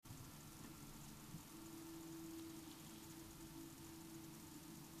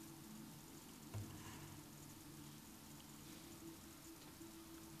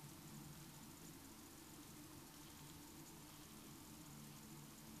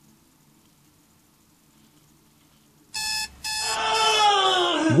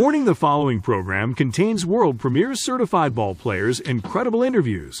Warning: the following program contains world premier certified ball players and credible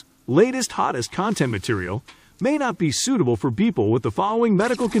interviews. Latest, hottest content material may not be suitable for people with the following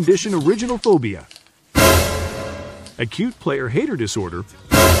medical condition: originophobia, acute player hater disorder,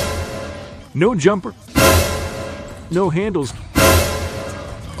 no jumper, no handles,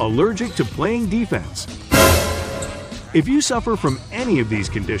 allergic to playing defense. If you suffer from any of these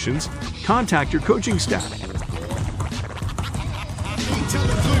conditions, contact your coaching staff.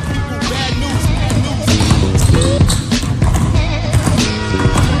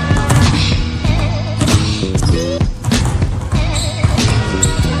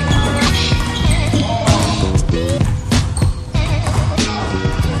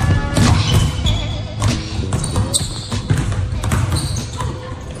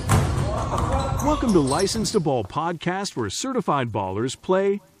 Welcome to License to Ball podcast, where certified ballers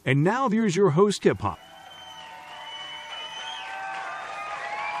play. And now here's your host, Hip Hop.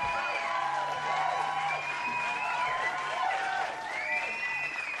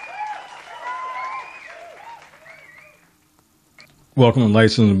 Welcome to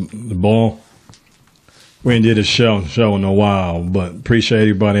License to Ball. We ain't did a show in a while, but appreciate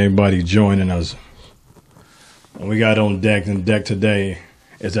everybody joining us. What we got on deck today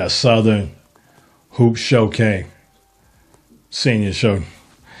is our Southern Hoop Showcase senior show.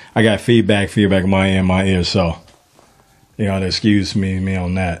 I got feedback in my ear, so you gotta excuse me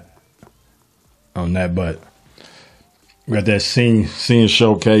on that. But we got that senior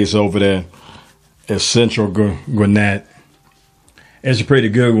showcase over there at Central Gwinnett. It's a pretty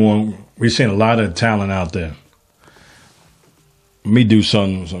good one. We've seen a lot of talent out there. Let me do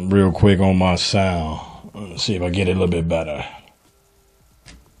something real quick on my sound. Let's see if I get it a little bit better.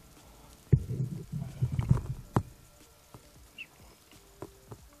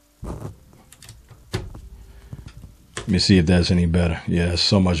 Let me see if that's any better. Yeah, that's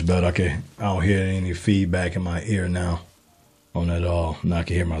so much better. I don't hear any feedback in my ear now on that all. Now I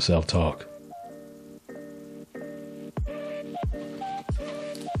can hear myself talk.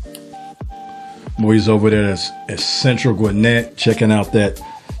 Boys over there at Central Gwinnett checking out that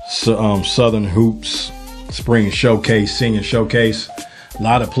Southern Hoops Spring Showcase, Senior Showcase. A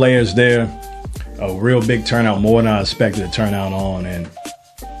lot of players there. A real big turnout, more than I expected to turn out on. And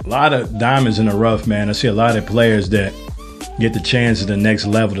a lot of diamonds in the rough, man. I see a lot of players that get the chance at the next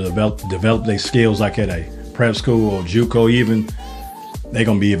level to develop their skills, like at a prep school or JUCO even. They're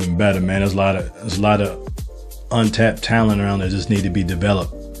going to be even better, man. There's a lot of untapped talent around that just need to be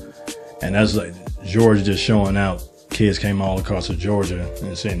developed. And that's like Georgia just showing out. Kids came all across to Georgia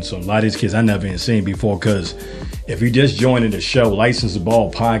and seeing so a lot of these kids I never even seen before. Because if you just joining the show, License to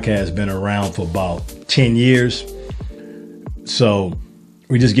Ball podcast has been around for about 10 years. So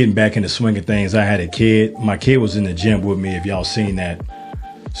we're just getting back in the swing of things. I had a kid. My kid was in the gym with me, if y'all seen that.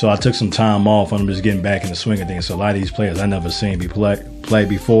 So I took some time off and I'm just getting back in the swing of things. So a lot of these players I never seen play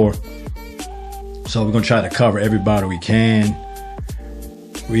before. So we're going to try to cover everybody we can.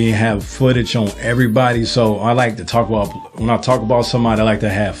 We have footage on everybody. So I like to talk about, when I talk about somebody, I like to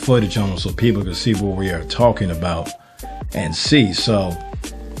have footage on them so people can see what we are talking about and see. So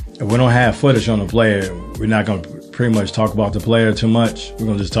if we don't have footage on the player, we're not going to pretty much talk about the player too much. We're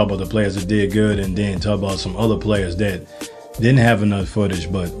going to just talk about the players that did good and then talk about some other players that didn't have enough footage,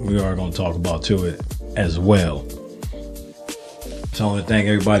 but we are going to talk about to it as well. So I want to thank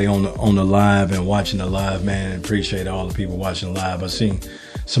everybody on the live and watching the live, man. Appreciate all the people watching live. I seen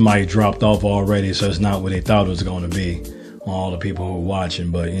somebody dropped off already, so it's not what they thought it was going to be on all the people who are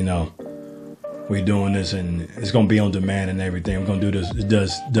watching. But, you know, we're doing this and it's going to be on demand and everything. We're going to do this. It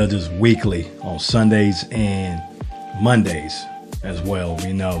does this weekly on Sundays and Mondays as well,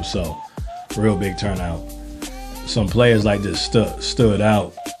 we know. So real big turnout. Some players like this stood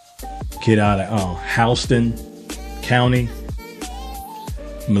out. Kid out of Houston County,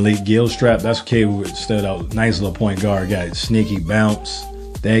 Malik Gilstrap. That's a kid who stood out. Nice little point guard. Got sneaky bounce.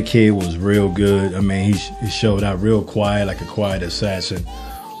 That kid was real good. I mean, he showed out real quiet, like a quiet assassin.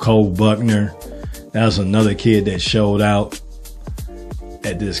 Cole Buckner. That was another kid that showed out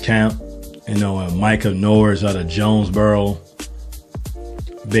at this camp. You know, Micah Norris out of Jonesboro.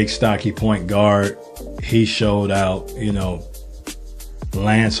 Big stocky point guard. He showed out. You know,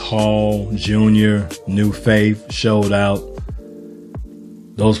 Lance Hall Jr., New Faith showed out.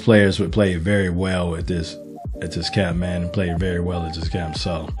 Those players would play very well at this camp, man, and played very well at this camp.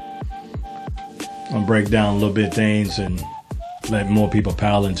 So I'm gonna break down a little bit of things and let more people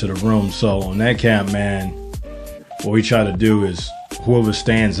pile into the room. So on that camp, man, what we try to do is whoever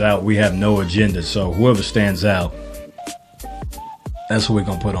stands out, we have no agenda. So whoever stands out, that's what we're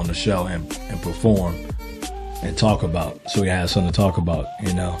gonna put on the show and perform. and talk about. So we had something to talk about,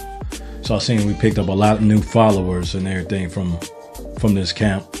 you know. So I seen we picked up a lot of new followers and everything from this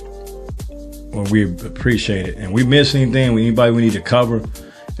camp. Well, we appreciate it. And we miss anything, anybody we need to cover,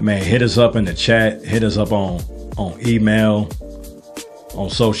 man, hit us up in the chat, hit us up on email, on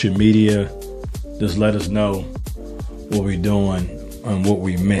social media. Just let us know what we're doing and what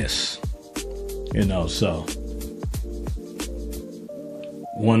we miss. You know, so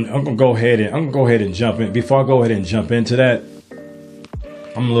I'm gonna go ahead and jump in. Before I go ahead and jump into that,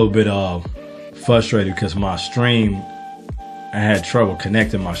 I'm a little bit frustrated because my stream, I had trouble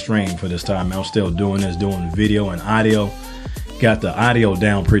connecting my stream for this time. I'm still doing video and audio. Got the audio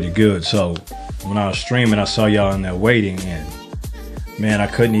down pretty good. So when I was streaming, I saw y'all in there waiting, and man, I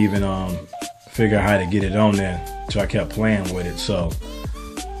couldn't even figure out how to get it on there. So I kept playing with it. So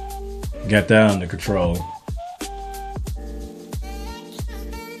got that under control.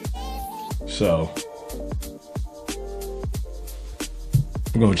 So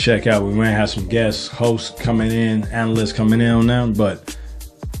we're going to check out. We might have some guests, hosts coming in, analysts coming in on them, but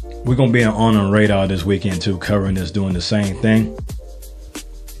we're going to be on the radar this weekend too, covering this, doing the same thing.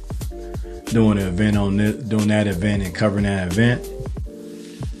 Doing an event on this, doing that event and covering that event.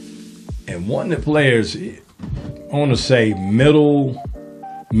 And one of the players, I want to say middle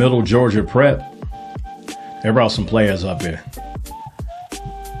Georgia prep, they brought some players up here.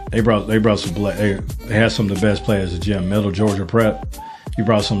 They brought some they had some of the best players at the gym. Middle Georgia prep. You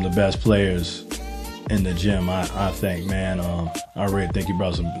brought some of the best players in the gym, I think, man. I really think you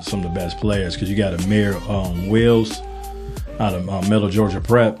brought some of the best players, because you got Amir Wills out of Middle Georgia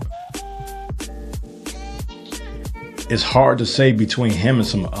Prep. It's hard to say between him and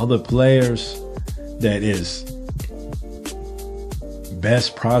some other players that is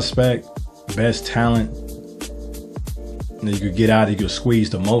best prospect, best talent that you could get out, you could squeeze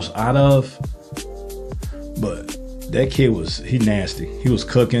the most out of. But that kid he nasty. He was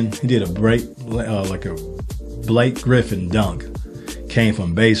cooking. He did a break, like a Blake Griffin dunk. Came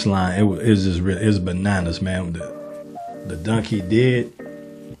from baseline. It was bananas, man. The dunk he did,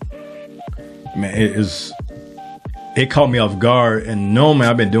 man, it caught me off guard. And normally,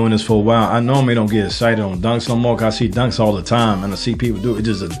 I've been doing this for a while. I normally don't get excited on dunks no more, because I see dunks all the time, and I see people do it.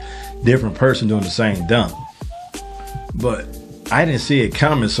 It's just a different person doing the same dunk. But I didn't see it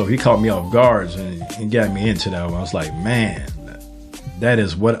coming, so he caught me off guard and he got me into that one. I was like, man,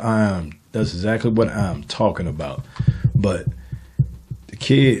 that's exactly what I'm talking about. But the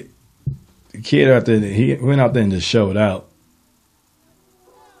kid out there, he went out there and just showed out.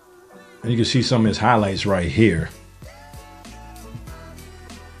 And you can see some of his highlights right here.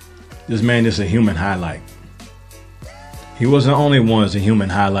 This man is a human highlight. He wasn't the only one as a human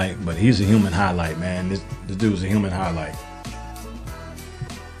highlight, but he's a human highlight, man. This dude's a human highlight.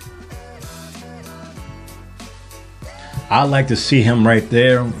 I like to see him right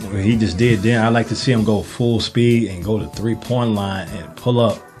there. What he just did then. I like to see him go full speed and go to 3-point line and pull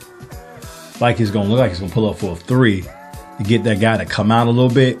up like he's going to look like he's going to pull up for a 3 to get that guy to come out a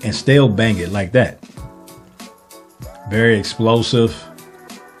little bit and still bang it like that. Very explosive.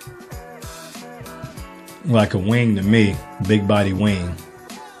 Like a wing to me. Big body wing.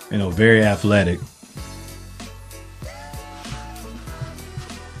 You know, very athletic.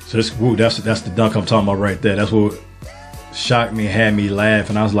 So that's the dunk I'm talking about right there. That's what shocked me, had me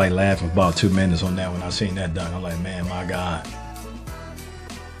laughing. I was like laughing for about 2 minutes on that when I seen that dunk. I'm like, man, my God.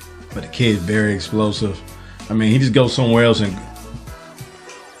 But the kid's very explosive. I mean, he just goes somewhere else and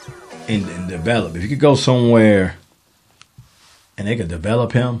develop. If you could go somewhere and they could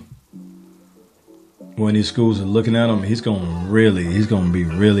develop him, when these schools are looking at him, he's going to be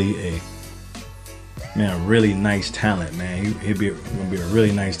really a really nice talent, man. He'll be going to be a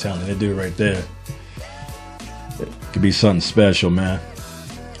really nice talent. That dude right there could be something special, man.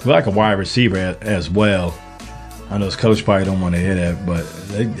 Like a wide receiver as well. I know his coach probably don't want to hear that, but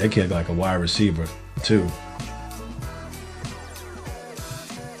that kid like a wide receiver too.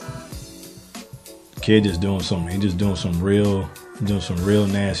 The kid just doing some real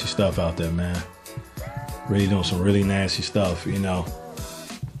nasty stuff out there, man. Really doing some really nasty stuff, you know.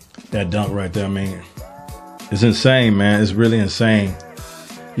 That dunk right there, I mean, it's insane, man. It's really insane.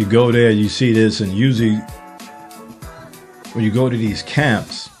 You go there, you see this, and usually when you go to these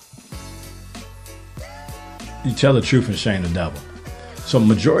camps, you tell the truth and shame the devil. So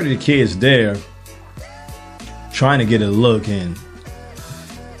majority of the kids there trying to get a look, and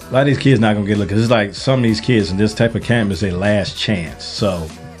a lot of these kids not gonna get a look, because it's like some of these kids in this type of camp is their last chance. So,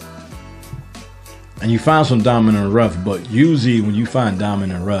 and you find some diamond in the rough, but usually when you find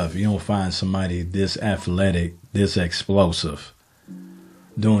diamond in the rough, you don't find somebody this athletic, this explosive,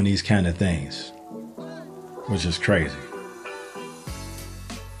 doing these kind of things. which is crazy.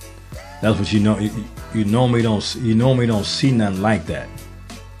 That's what you know. You normally don't see nothing like that.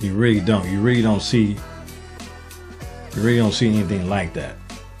 You really don't. You really don't see anything like that.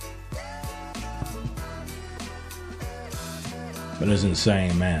 But it's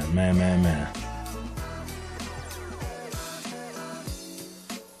insane, man.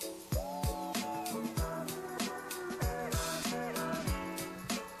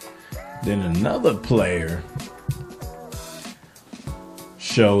 Then another player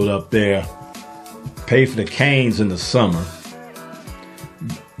showed up there, paid for the Canes in the summer.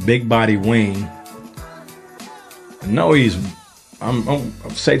 Big body wing. I know I'm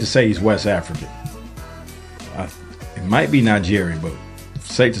safe to say he's West African. It might be Nigerian, but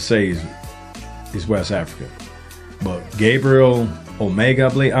safe to say he's West African. But Gabriel Omega, I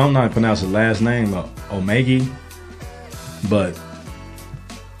believe. I don't know how to pronounce his last name, Omegi. But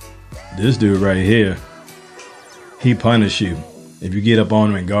this dude right here, he punish you. If you get up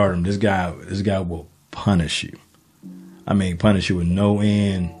on him and guard him, this guy will punish you. I mean, punish you with no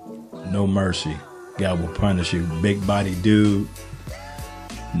end, no mercy. Guy will punish you. Big body dude.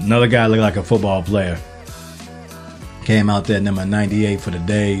 Another guy looked like a football player. Came out there number 98 for the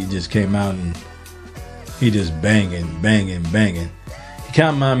day. He just came out and he just banging. He kind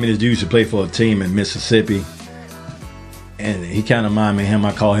of reminded me of this dude used to play for a team in Mississippi. And he kind of reminded me of him.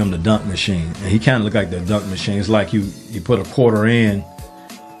 I call him the dunk machine. And he kind of looked like the dunk machine. It's like you put a quarter in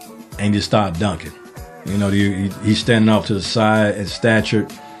and you start dunking. You know, he's standing off to the side in stature,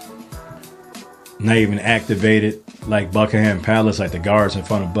 not even activated like Buckingham Palace, like the guards in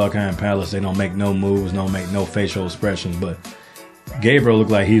front of Buckingham Palace. They don't make no moves, don't make no facial expressions. But Gabriel looked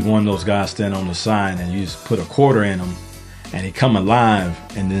like he's one of those guys standing on the side and you just put a quarter in him and he come alive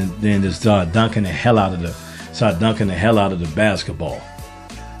and then just start dunking the hell out of the basketball.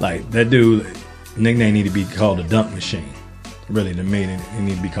 Like that dude, nickname need to be called the dunk machine. Really, to me, he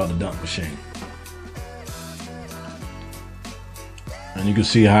need to be called the dunk machine. And you can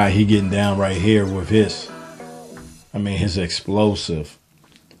see how he getting down right here with his explosive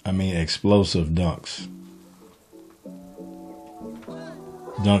dunks.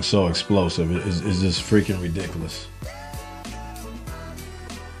 Dunks so explosive. It's just freaking ridiculous.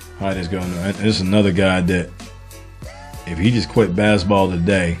 How this going? This is another guy that if he just quit basketball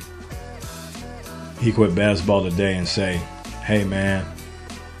today, and say, hey man,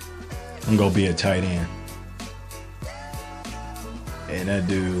 I'm gonna be a tight end. And that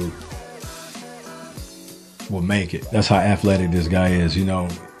dude will make it. That's how athletic this guy is. You know,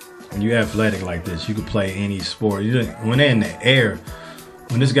 when you're athletic like this, you can play any sport. When they're in the air,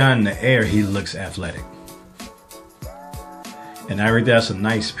 when this guy in the air, he looks athletic. And I think that's a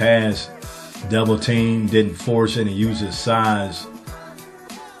nice pass. Double team, didn't force it and use his size.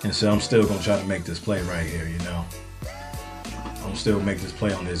 And so I'm still going to try to make this play right here, you know. I'm still make this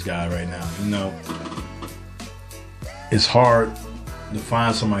play on this guy right now. You know, it's hard to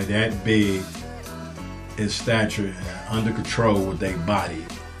find somebody that big in stature and under control with their body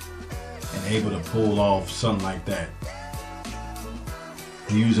and able to pull off something like that.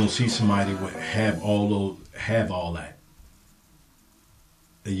 You usually don't see somebody would have all that.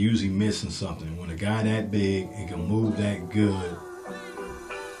 They're usually missing something. When a guy that big and can move that good,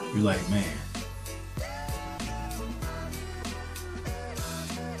 you're like, man.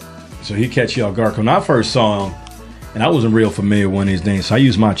 So he catch you off guard. When I first saw him, and I wasn't real familiar with one of his names, so I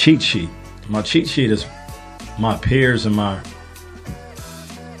used my cheat sheet. My cheat sheet is my peers and my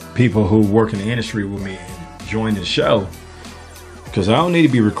people who work in the industry with me and join the show. Because I don't need to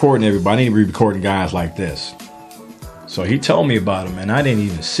be recording everybody. I need to be recording guys like this. So he told me about him, and I didn't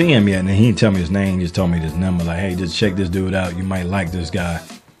even see him yet. And he didn't tell me his name. He just told me this number. Like, hey, just check this dude out. You might like this guy.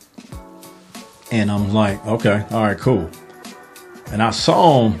 And I'm like, okay, all right, cool. And I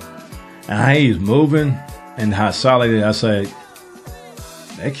saw him, and how he was moving, and how solid. I said,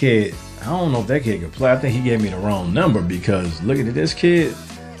 that kid, I don't know if that kid could play. I think he gave me the wrong number because looking at this kid,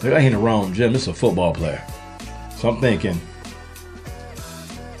 look like he's in the wrong gym. This is a football player. So I'm thinking,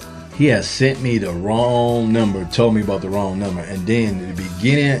 he has sent me the wrong number, told me about the wrong number. And then in the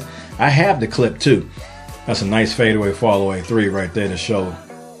beginning, I have the clip too. That's a nice fadeaway, fall away three right there to show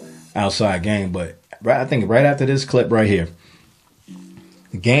outside game. But I think right after this clip right here,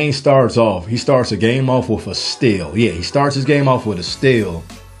 the game starts off. He starts the game off with a steal. Yeah, he starts his game off with a steal.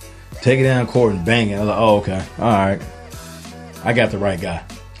 Take it down court and bang it. I was like, oh, okay. All right. I got the right guy.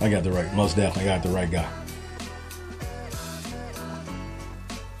 Most definitely got the right guy.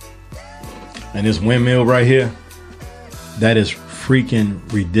 And this windmill right here, that is freaking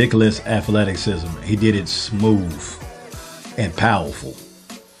ridiculous athleticism. He did it smooth and powerful.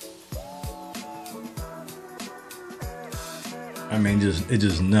 I mean, it's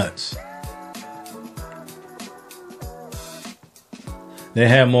just nuts. They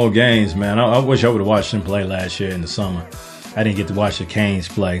have more games, man. I wish I would have watched them play last year in the summer. I didn't get to watch the Canes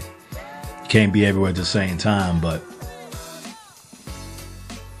play. You can't be everywhere at the same time, but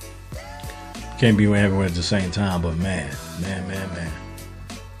can't be everywhere at the same time. But man.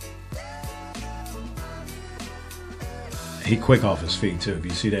 He quick off his feet too. If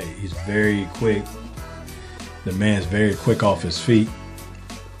you see that, he's very quick. The man's very quick off his feet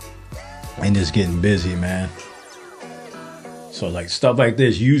and just getting busy, man. So like stuff like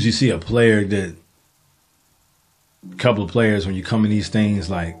this, you usually see a couple of players when you come in these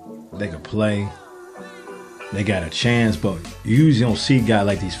things, like they could play, they got a chance, but you usually don't see guys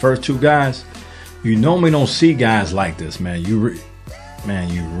like these first two guys. You normally don't see guys like this, man. You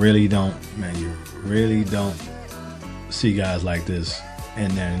really don't see guys like this.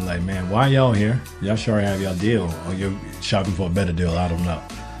 And then like, man, why y'all here? Y'all sure have y'all deal, or you're shopping for a better deal. I don't know,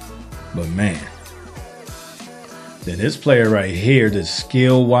 but man. Then this player right here, the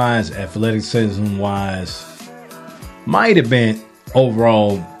skill-wise, athleticism-wise, might have been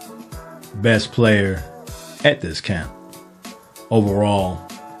overall best player at this camp. Overall,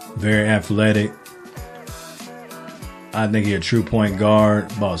 very athletic. I think he's a true point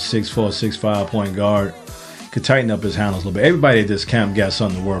guard, about 6'4", 6'5" point guard. Could tighten up his handles a little bit. Everybody at this camp got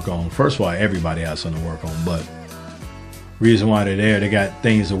something to work on. First of all, everybody has something to work on, but reason why they're there, they got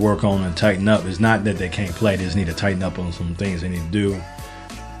things to work on and tighten up. It's not that they can't play, they just need to tighten up on some things they need to do.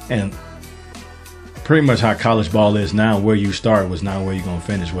 And pretty much how college ball is now, where you start was not where you're going to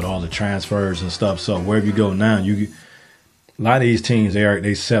finish with all the transfers and stuff. So wherever you go now, a lot of these teams, they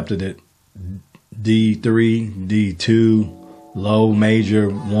accepted it. D3, D2, low, major,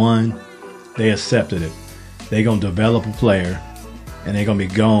 1, they accepted it. They're going to develop a player and they're going to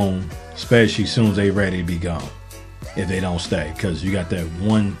be gone, especially as soon as they're ready to be gone. If they don't stay, because you got that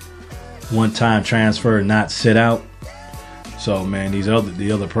one-time transfer, not sit out. So man,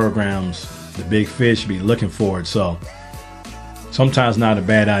 the other programs, the big fish, be looking for it. So sometimes not a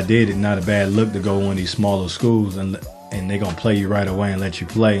bad idea, not a bad look to go in these smaller schools and they're gonna play you right away and let you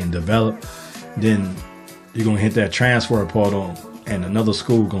play and develop. Then you're gonna hit that transfer portal and another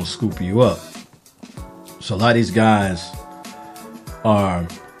school gonna scoop you up. So a lot of these guys are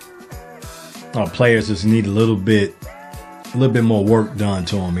players that need a little bit more work done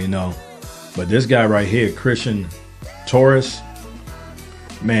to them, you know. But this guy right here, Christian Torres,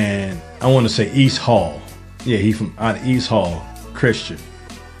 man, I want to say East Hall. Yeah, he from out of East Hall, Christian.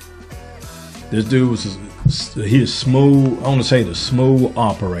 This dude he's smooth. I want to say the smooth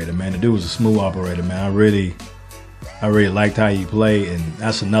operator, man. The dude was a smooth operator, man. I really liked how he played, and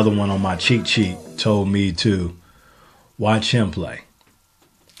that's another one on my cheat sheet. Told me to watch him play.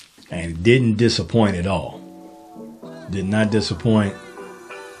 And didn't disappoint at all. Did not disappoint.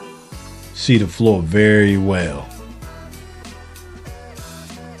 See the floor very well.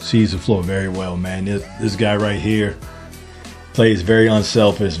 Sees the floor very well, man. This guy right here plays very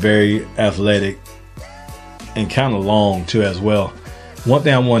unselfish, very athletic, and kind of long too as well. One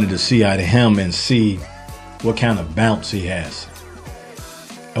thing I wanted to see out of him and see what kind of bounce he has.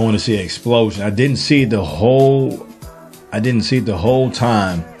 I want to see an explosion. I didn't see the whole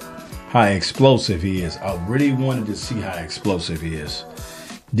time how explosive he is. I really wanted to see how explosive he is.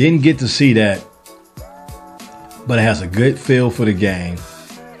 Didn't get to see that, but it has a good feel for the game.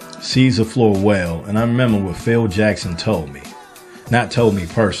 Sees the floor well. And I remember what Phil Jackson told me. Not told me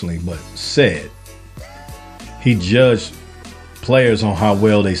personally, but said. He judged players on how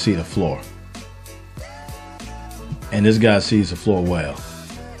well they see the floor. And this guy sees the floor well.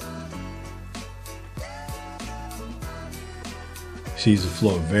 Sees the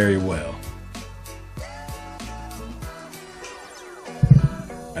floor very well.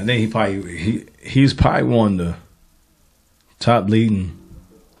 I think he's probably one of the top leading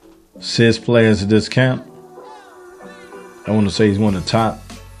assist players at this camp. I want to say he's one of the top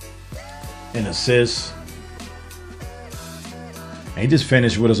in assists. And he just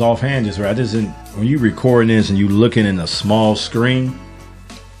finished with his offhand just right. When you recording this and you looking in a small screen,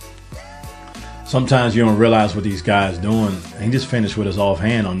 sometimes you don't realize what these guys doing. And he just finished with his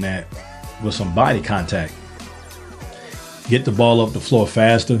offhand on that with some body contact. Get the ball up the floor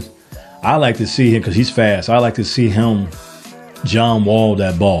faster. I like to see him, because he's fast, I like to see him John Wall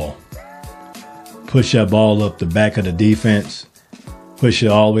that ball. Push that ball up the back of the defense. Push it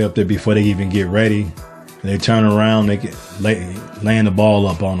all the way up there before they even get ready. And they turn around, they get laying the ball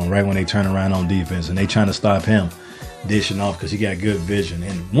up on them right when they turn around on defense. And they trying to stop him dishing off because he got good vision.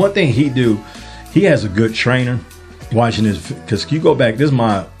 And one thing he has a good trainer watching this. Because you go back, this is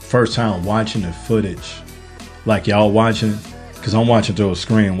my first time watching the footage like y'all watching. because I'm watching through a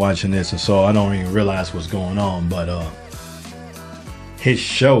screen watching this, and so I don't even realize what's going on. But his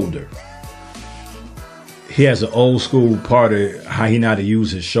shoulder, he has an old school part of how he know how to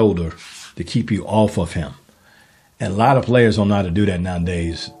use his shoulder to keep you off of him. And a lot of players don't know how to do that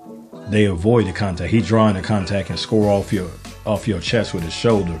nowadays. They avoid the contact. He drawing the contact and score off your chest with his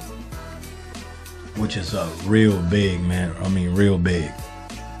shoulder, which is real big, man. I mean, real big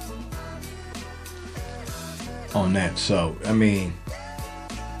on that. So, I mean,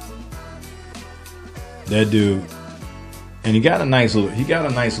 that dude, and he got a nice little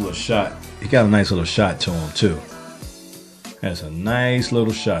shot. He got a nice little shot to him too. That's a nice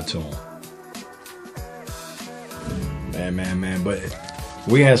little shot to him. Man. But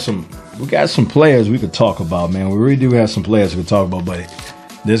we got some players we could talk about, man. We really do have some players we could talk about, but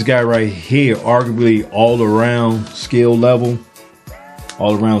this guy right here, arguably all around skill level,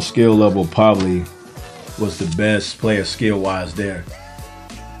 probably was the best player skill wise there.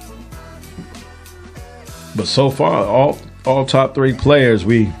 But so far, all top 3 players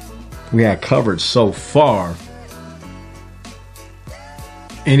we had covered so far.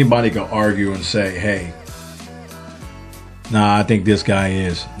 Anybody can argue and say, hey, I think this guy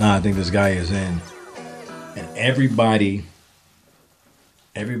is in. And everybody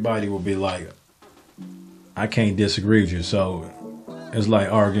will be like, I can't disagree with you. So it's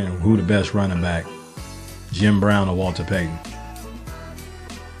like arguing who the best running back, Jim Brown or Walter Payton.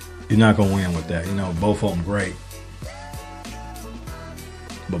 You're not going to win with that. You know, both of them great.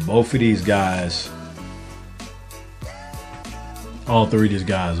 But both of these guys, all 3 of these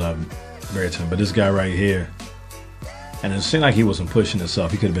guys are very talented. But this guy right here, and it seemed like he wasn't pushing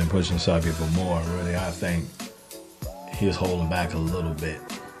himself. He could have been pushing himself even more, really. I think he was holding back a little bit.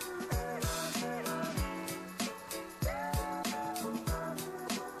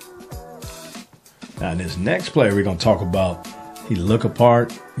 Now, this next player we're going to talk about, he look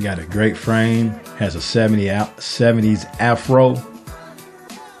apart, got a great frame, has a 70s afro,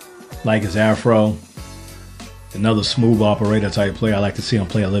 like his afro. Another smooth operator type player. I like to see him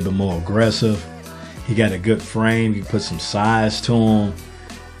play a little bit more aggressive. He got a good frame. You can put some size to him.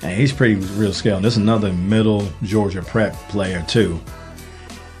 And he's pretty real skilled. This is another middle Georgia prep player too.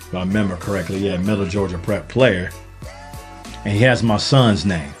 If I remember correctly, yeah, middle Georgia prep player. And he has my son's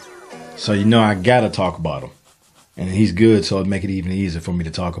name. So you know I gotta talk about him. And he's good, so it'd make it even easier for me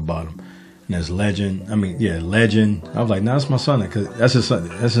to talk about him. And there's Legend. Legend. I was like, no, that's my son. Cause that's his son.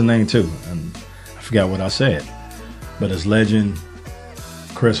 That's his name too. And I forgot what I said. But it's Legend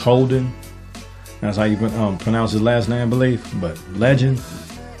Chris Holden. That's how you pronounce his last name, I believe. But Legend,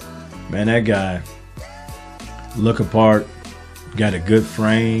 man, that guy, look apart, got a good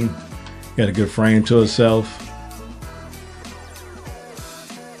frame to himself,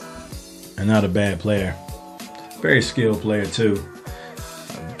 and not a bad player. Very skilled player too.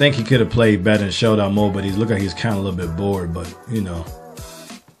 I think he could have played better and showed out more, but he looked like he's kind of a little bit bored. But you know,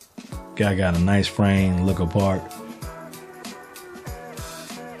 guy got a nice frame, look apart.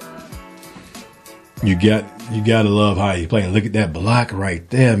 You gotta love how he playing. Look at that block right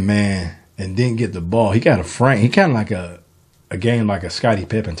there, man. And didn't get the ball. He got a frame. He kind of like a game like a Scottie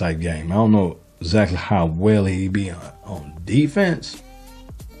Pippen type game. I don't know exactly how well he be on defense,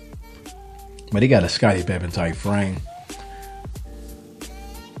 but he got a Scottie Pippen type frame.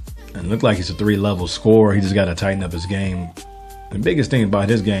 And looked like he's a 3-level scorer. He just got to tighten up his game. The biggest thing about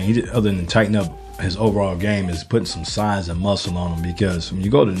his game, other than tighten up his overall game, is putting some size and muscle on him. Because when you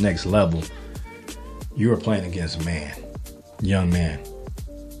go to the next level, you are playing against young man,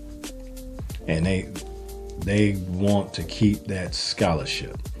 and they want to keep that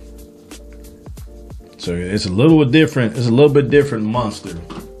scholarship. So it's a little bit different monster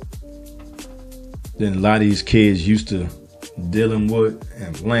than a lot of these kids used to dealing with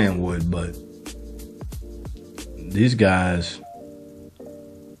and playing with. But these guys,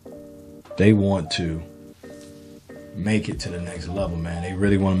 they want to make it to the next level, man. They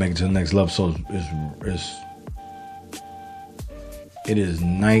really want to make it to the next level. So it is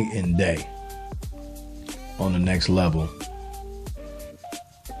night and day on the next level.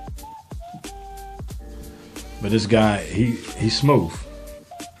 But this guy, he's smooth.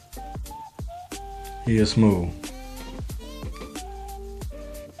 He is smooth.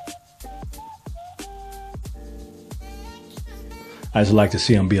 I just like to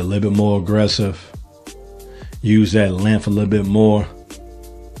see him be a little bit more aggressive. Use that length a little bit more.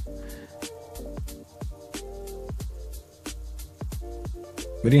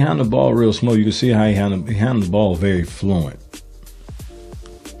 But he handled the ball real smooth. You can see how he handled the ball very fluent.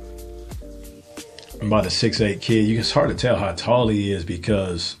 About a 6'8" kid. It's hard to tell how tall he is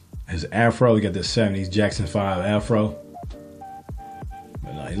because his afro, he got this 70s Jackson 5 afro.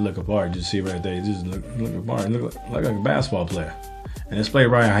 Like, look apart, just see right there. He just look apart. Look like a basketball player. And this play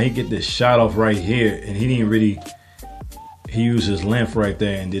right how he get this shot off right here, and he didn't really. He used his length right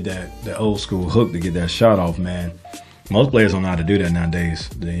there and did that old school hook to get that shot off, man. Most players don't know how to do that nowadays.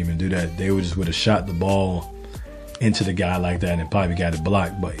 They didn't even do that. They would have shot the ball into the guy like that and probably got it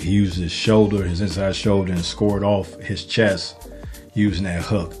blocked. But he used his shoulder, his inside shoulder, and scored off his chest using that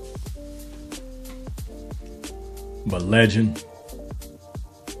hook. But legend.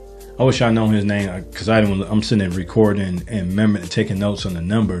 I wish I known his name because I'm sitting there recording and taking notes on the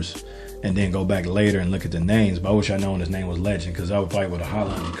numbers and then go back later and look at the names. But I wish I known his name was Legend because I would probably would have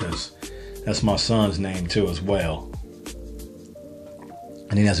hollered him because that's my son's name too as well.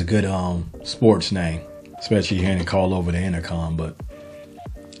 I think that's a good sports name, especially hearing it call over the intercom. But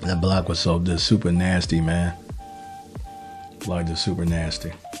that block was just super nasty, man. Block just super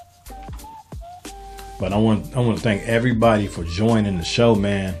nasty. But I want to thank everybody for joining the show,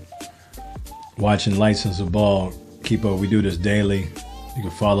 man. Watching License the Ball. Keep up. We do this daily. You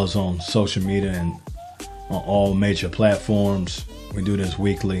can follow us on social media and on all major platforms. We do this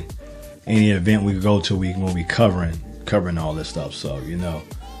weekly. Any event we go to, we'll be covering all this stuff. So,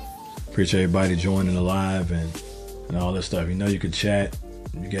 appreciate everybody joining the live and all this stuff. You can chat.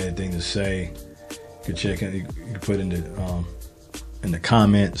 You got anything to say, you can check it. You can put in the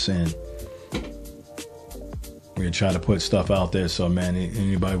comments, and we're gonna try to put stuff out there. So, man,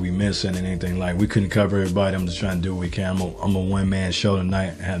 anybody we missing and anything, like, we couldn't cover everybody. I'm just trying to do what we can. I'm a one-man show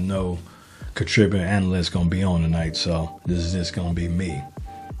tonight. I have no contributor analyst gonna be on tonight, so this is just gonna be me.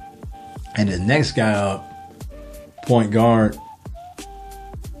 And the next guy up, point guard,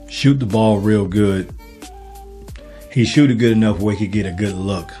 shoot the ball real good. He shoot it good enough where he could get a good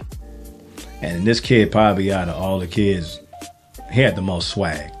look. And this kid, probably out of all the kids, he had the most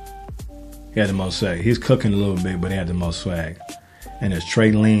swag. He's cooking a little bit, but he had the most swag. And it's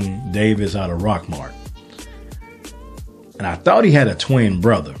Traylene Davis out of Rockmart. And I thought he had a twin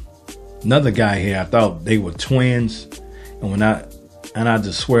brother. Another guy here, I thought they were twins. And I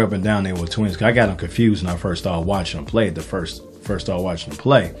just swear up and down they were twins. 'Cause I got them confused when I first started watching them play. First started watching them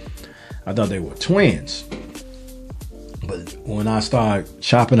play, I thought they were twins. But when I started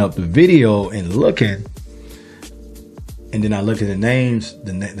chopping up the video and looking, and then I look at the names,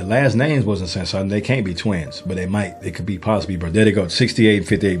 the last names wasn't saying something. They can't be twins, but they could be possibly, but there they go, 68 and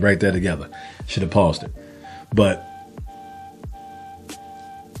 58 right there together. Should have paused it. But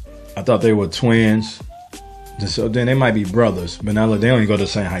I thought they were twins. So then they might be brothers, but now look, they only go to the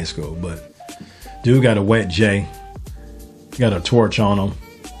same high school. But dude got a wet J, got a torch on him,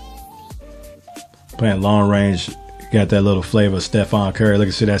 playing long range, got that little flavor of Stephon Curry. Look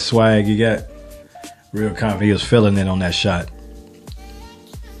at see that swag you got. Real confident. He was feeling it on that shot.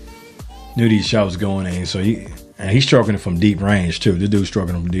 Knew these shots was going in. So he's stroking it from deep range too. This dude's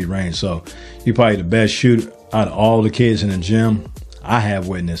stroking it from deep range. So he probably the best shooter out of all the kids in the gym I have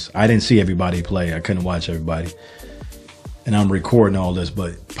witnessed. I didn't see everybody play. I couldn't watch everybody. And I'm recording all this,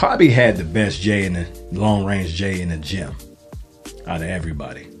 but probably had the best J in the long range J in the gym out of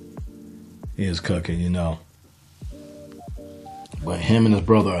everybody. He is cooking, But him and his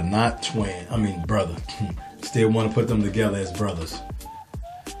brother are not brother. Still want to put them together as brothers.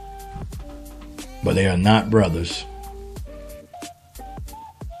 But they are not brothers.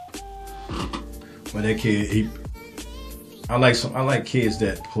 But that kid, I like kids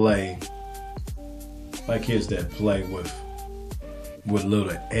that play. I like kids that play with a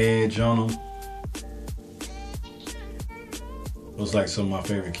little edge on them. Those like some of my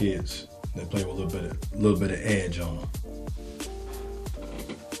favorite kids that play with a little bit of edge on them.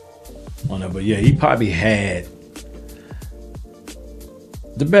 But yeah, he probably had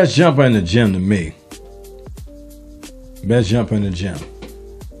the best jumper in the gym to me. Best jumper in the gym.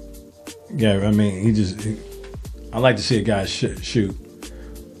 Yeah, I like to see a guy shoot.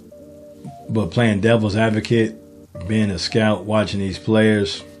 But playing devil's advocate, being a scout, watching these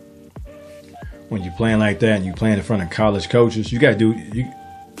players, when you're playing like that and you're playing in front of college coaches, I'm going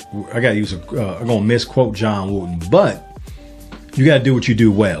to misquote John Wooden, but you got to do what you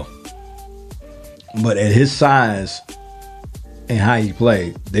do well. But at his size and how he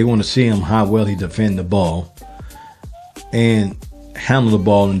played, they want to see him how well he defend the ball and handle the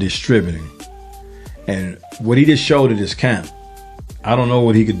ball and distributing. And what he just showed at this camp, I don't know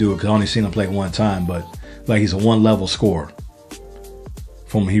what he could do because I only seen him play one time, but like he's a one-level scorer.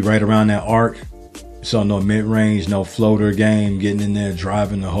 From he right around that arc, saw no mid-range, no floater game, getting in there,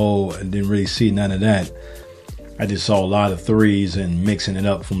 driving the hole. I didn't really see none of that. I just saw a lot of threes and mixing it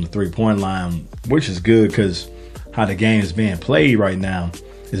up from the three-point line, which is good because how the game is being played right now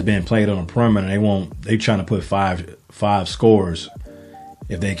is being played on the perimeter. They trying to put five scores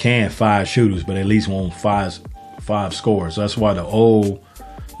if they can, 5 shooters, but at least want five scores. That's why the old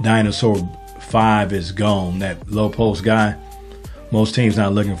dinosaur 5 is gone. That low post guy, most teams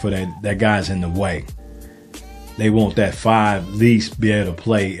not looking for that. That guy's in the way. They want that 5 at least be able to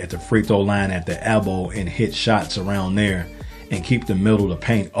play at the free throw line at the elbow and hit shots around there and keep the middle of the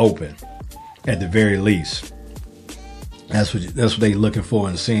paint open at the very least. That's what they looking for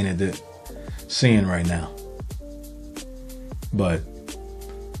and seeing right now. But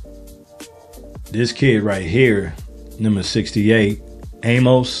this kid right here, number 68,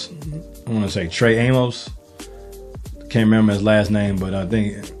 Amos, I want to say Trey Amos. Can't remember his last name, but I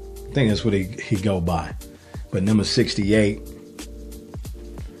think that's what he go by. But number 68,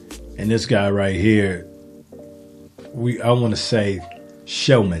 and this guy right here, I want to say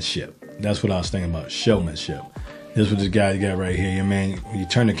showmanship. That's what I was thinking about, showmanship. This is what this guy got right here. Your man, when you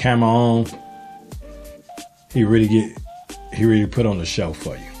turn the camera on, he really put on the show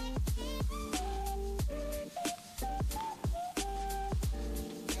for you.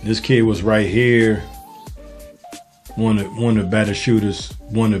 This kid was right here, one of the better shooters,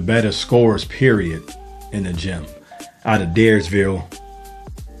 one of the better scorers, period, in the gym. Out of Daresville.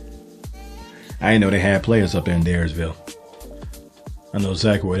 I didn't know they had players up there in Daresville. I know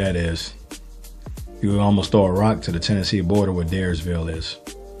exactly where that is. You would almost throw a rock to the Tennessee border where Daresville is.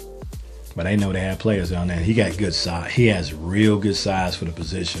 But I didn't know they had players down there. He got good size. He has real good size for the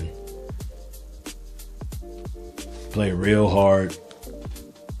position. Play real hard.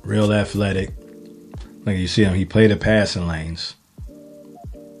 Real athletic. Like you see him, he played the passing lanes.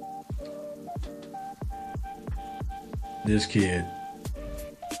 This kid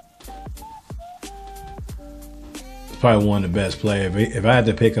is probably one of the best players. If I had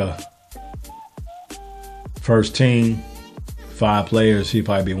to pick a first team, 5 players, he'd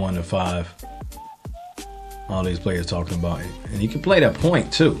probably be one of the 5. All these players talking about it. And he can play that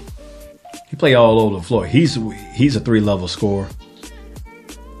point too. He play all over the floor. He's a 3-level scorer.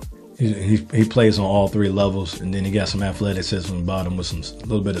 He plays on all 3 levels, and then he got some athleticism about him with a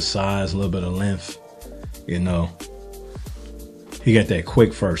little bit of size, a little bit of length. You know, he got that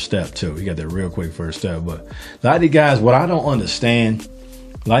quick first step too. He got that real quick first step. But a lot of these guys, what I don't understand,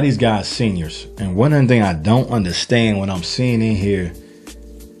 a lot of these guys seniors, and one other thing I don't understand when I'm seeing in here,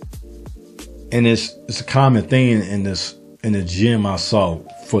 and it's a common thing in the gym I saw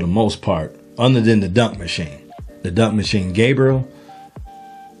for the most part, other than the dunk machine. The dunk machine, Gabriel,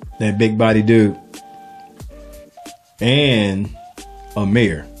 that big body dude, and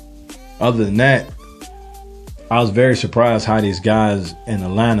Amir. Other than that, I was very surprised how these guys in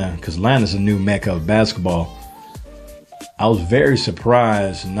Atlanta, because Atlanta's a new mecca of basketball, I was very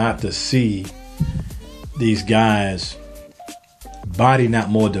surprised not to see these guys body not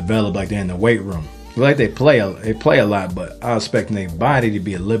more developed like they're in the weight room. Like they play a lot, but I was expecting their body to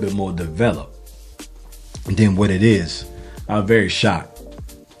be a little bit more developed than what it is. I was very shocked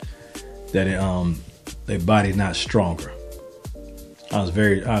that their body's not stronger. I was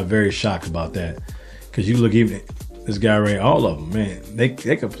very shocked about that. Because you look, even this guy right, all of them, man, they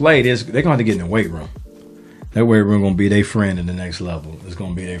could play this. They're going to have to get in the weight room. That weight room going to be their friend in the next level. It's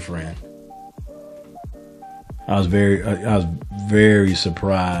going to be their friend. I was very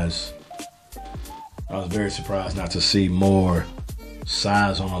surprised. I was very surprised not to see more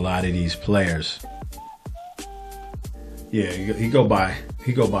size on a lot of these players. Yeah, he go by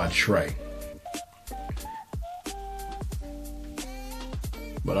Trey.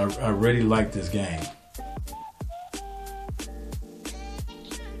 But I really like this game.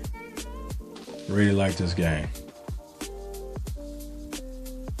 Really like this game.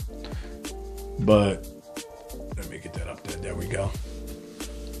 But let me get that up there. There we go.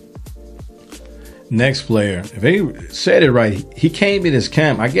 Next player. If they said it right, he came in his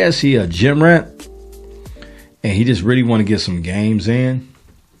camp. I guess he a gym rat. And he just really want to get some games in.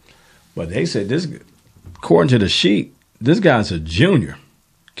 But they said this, according to the sheet, this guy's a junior.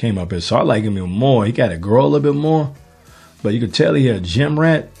 Came up here. So I like him even more. He got to grow a little bit more. But you can tell he a gym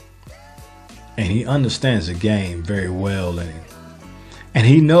rat. And he understands the game very well. And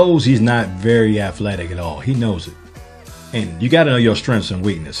he knows he's not very athletic at all. He knows it. And you got to know your strengths and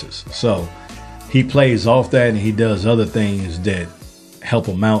weaknesses. So he plays off that and he does other things that help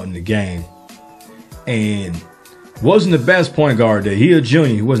him out in the game. And wasn't the best point guard there. He a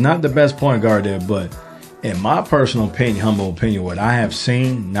junior. He was not the best point guard there. But in my personal opinion, humble opinion, what I have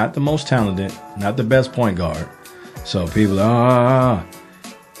seen, not the most talented, not the best point guard. So people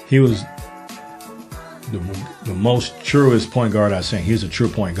he was the most truest point guard I've seen. He's a true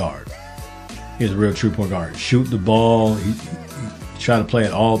point guard. He's a real true point guard. Shoot the ball. He try to play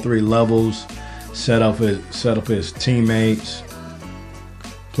at all 3 levels. Set up his teammates.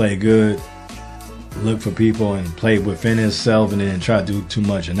 play good, look for people, and play within himself, and then try to do too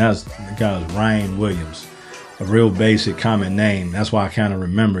much. And that's the guy was Ryan Williams, a real basic common name. That's why I kind of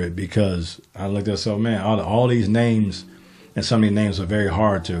remember it, because I looked at, so man, all these names, and some of these names are very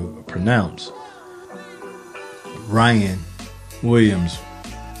hard to pronounce. Ryan Williams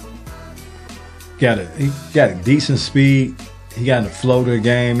he got a decent speed. He got a floater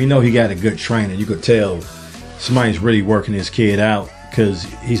game. You know, he got a good trainer. You could tell somebody's really working this kid out, because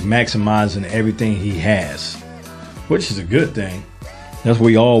he's maximizing everything he has, which is a good thing. That's what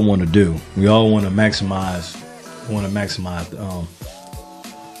we all want to do. We all want to maximize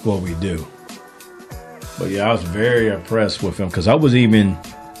what we do. But yeah, I was very impressed with him, because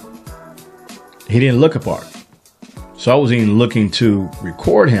he didn't look apart. So I was even looking to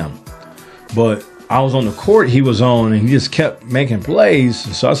record him, but I was on the court he was on, and he just kept making plays.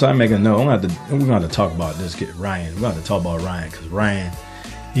 So I started making a note. We're going to have to talk about this kid, Ryan. We're going to have to talk about Ryan, because Ryan,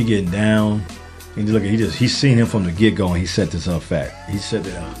 he getting down. And look, he's seen him from the get-go, and he set this up fat. He set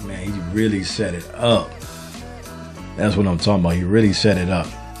it up, man. He really set it up. That's what I'm talking about. He really set it up.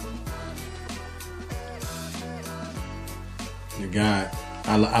 The guy,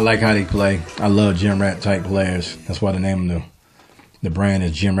 I like how they play. I love gym rat type players. That's why the name of the brand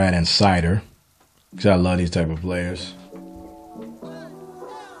is Gym Rat Insider, because I love these type of players.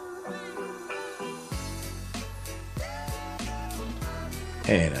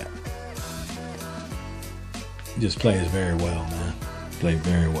 And just plays very well, man. Played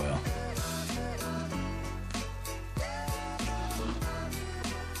very well.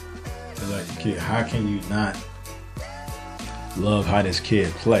 Like, kid, how can you not love how this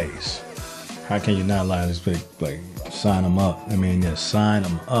kid plays? How can you not like this kid play? Sign him up. I mean, just sign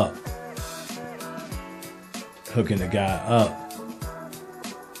him up. Hooking the guy up.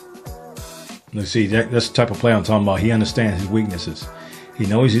 Let's see, that's the type of play I'm talking about. He understands his weaknesses. He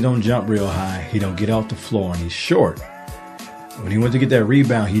knows he don't jump real high. He don't get off the floor, and he's short. When he went to get that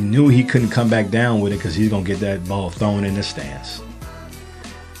rebound, he knew he couldn't come back down with it, because he's going to get that ball thrown in the stands.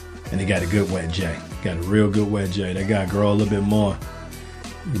 And he got a good wet J. Got a real good wet J. That guy grow a little bit more.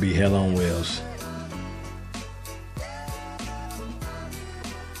 He'll be hell on wheels.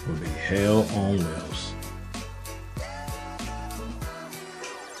 Will be hell on wheels.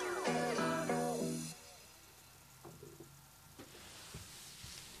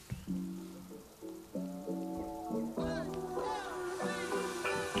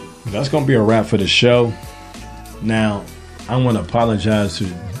 That's going to be a wrap for the show. Now, I want to apologize to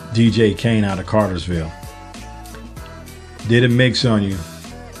DJ Kane out of Cartersville. Did a mix on you.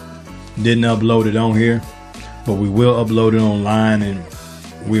 Didn't upload it on here, but we will upload it online, and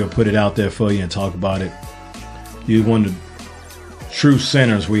we'll put it out there for you and talk about it. You're one of the true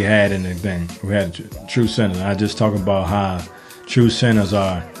centers we had in the thing. We had true centers. I just talk about how true centers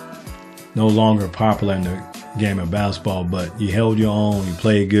are no longer popular in the game of basketball, but you held your own. You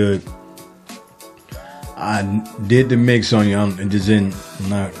played good. I did the mix on you. I'm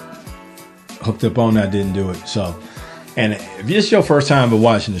not hooked up on that. Didn't do it. So, and if this is your first time ever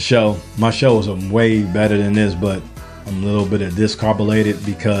watching the show, my shows are way better than this, but I'm a little bit discombobulated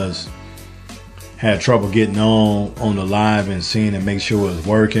because I had trouble getting on the live and seeing and make sure it was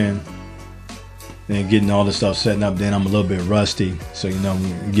working. Then getting all this stuff setting up. Then I'm a little bit rusty. So,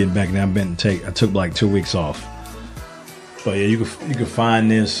 getting back now. I took like 2 weeks off. But yeah, you can find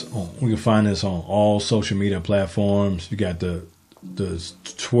this. We can find this on all social media platforms. You got the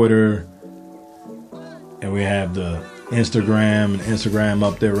Twitter, and we have the Instagram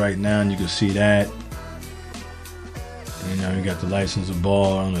up there right now, and you can see that. And, you got the license of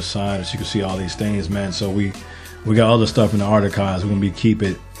ball on the side, so you can see all these things, man. So we got other stuff in the archives. We're gonna keep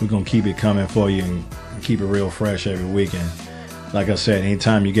it coming for you and keep it real fresh every weekend. Like I said,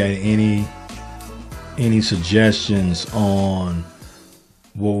 anytime you got any suggestions on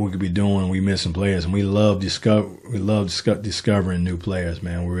what we could be doing, we missing players, and we love discovering new players,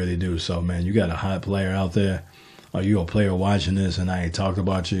 man. We really do. So, man, you got a hot player out there, or you a player watching this, and I ain't talked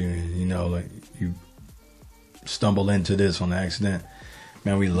about you, like you stumble into this on accident,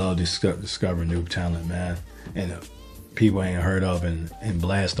 man. We love discovering new talent, man, and people ain't heard of, and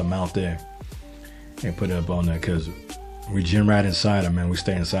blast them out there and put it up on there, because we Gym Rat Insider, man. We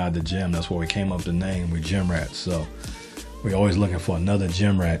stay inside the gym. That's where we came up with the name. We Gym Rats. So we're always looking for another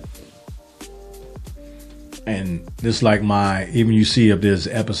Gym Rat. And this like even you see if there's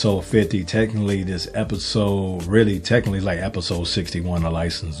episode 50, technically this episode technically like episode 61 of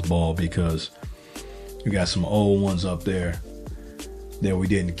Licensed Ball, because we got some old ones up there that we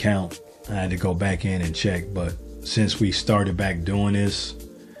didn't count. I had to go back in and check. But since we started back doing this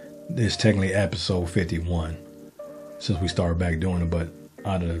technically episode 51. Since we started back doing it, but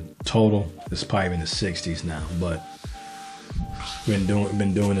out of the total, it's probably in the 60s now. But been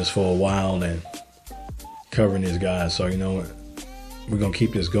doing this for a while and covering these guys. So, you know, we're gonna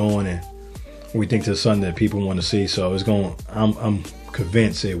keep this going, and we think there's something that people want to see. So it's going. I'm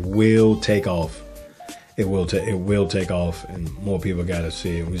convinced it will take off. It will take off, and more people got to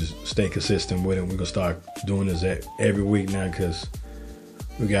see it. We just stay consistent with it. We're gonna start doing this every week now, because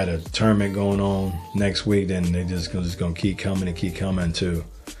we got a tournament going on next week. Then they just gonna keep coming too.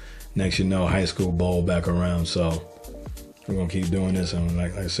 Next, you know, high school bowl back around. So we're gonna keep doing this, and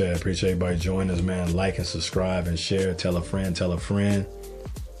like I said, I appreciate everybody joining us, man. Like and subscribe and share. Tell a friend.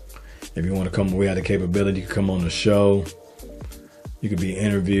 If you want to come, we have the capability. You can come on the show. You could be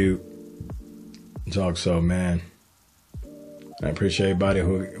interviewed. Talk. So, man, I appreciate everybody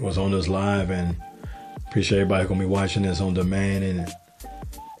who was on this live, and appreciate everybody who gonna be watching this on demand, and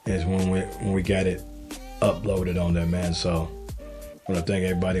it's when we got it uploaded on demand. So I want to thank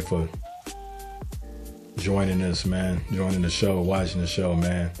everybody for joining us, man, joining the show, watching the show,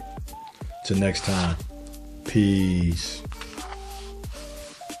 man. Till next time, peace.